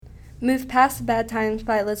Move Past the Bad Times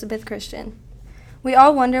by Elizabeth Christian. We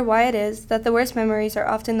all wonder why it is that the worst memories are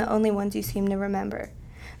often the only ones you seem to remember.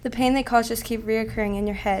 The pain they cause just keep reoccurring in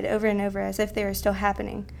your head over and over as if they are still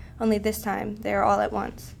happening, only this time they are all at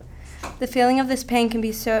once. The feeling of this pain can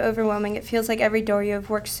be so overwhelming it feels like every door you have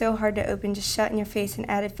worked so hard to open just shut in your face and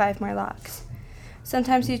added 5 more locks.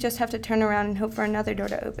 Sometimes you just have to turn around and hope for another door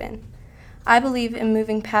to open. I believe in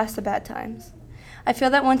moving past the bad times. I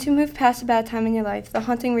feel that once you move past a bad time in your life, the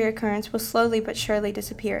haunting reoccurrence will slowly but surely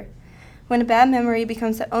disappear. When a bad memory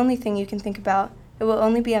becomes the only thing you can think about, it will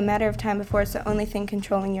only be a matter of time before it's the only thing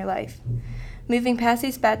controlling your life. Moving past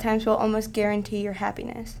these bad times will almost guarantee your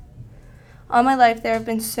happiness. All my life, there have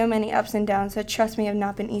been so many ups and downs that, trust me, have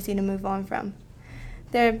not been easy to move on from.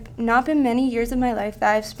 There have not been many years of my life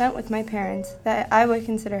that I have spent with my parents that I would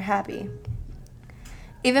consider happy.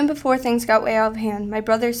 Even before things got way out of hand, my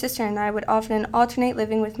brother, sister, and I would often alternate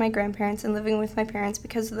living with my grandparents and living with my parents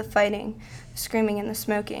because of the fighting, the screaming, and the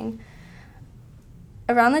smoking.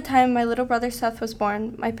 Around the time my little brother Seth was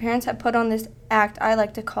born, my parents had put on this act I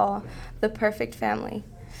like to call the perfect family.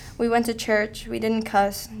 We went to church, we didn't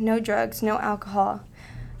cuss, no drugs, no alcohol.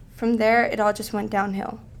 From there, it all just went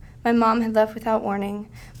downhill. My mom had left without warning.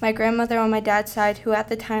 My grandmother on my dad's side, who at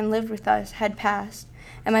the time lived with us, had passed,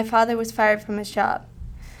 and my father was fired from his job.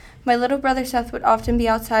 My little brother Seth would often be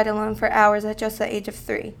outside alone for hours at just the age of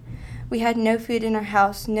 3. We had no food in our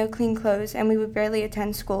house, no clean clothes, and we would barely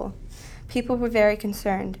attend school. People were very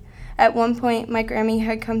concerned. At one point, my Grammy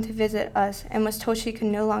had come to visit us and was told she could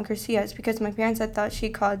no longer see us because my parents had thought she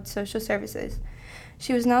called social services.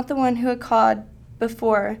 She was not the one who had called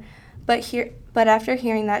before, but after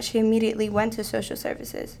hearing that, she immediately went to social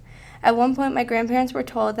services. At one point, my grandparents were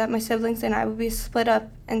told that my siblings and I would be split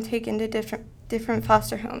up and taken to different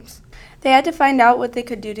foster homes. They had to find out what they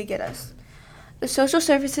could do to get us. The social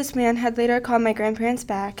services man had later called my grandparents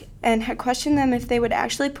back and had questioned them if they would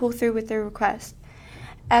actually pull through with their request.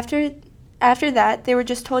 After that, they were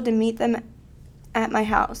just told to meet them at my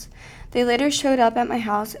house. They later showed up at my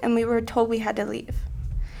house and we were told we had to leave.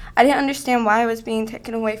 I didn't understand why I was being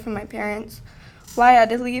taken away from my parents, why I had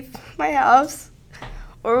to leave my house,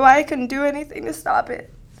 or why I couldn't do anything to stop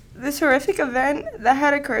it. This horrific event that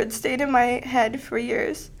had occurred stayed in my head for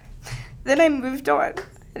years. Then I moved on.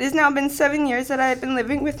 It has now been 7 years that I have been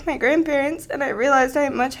living with my grandparents, and I realized I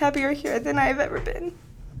am much happier here than I have ever been.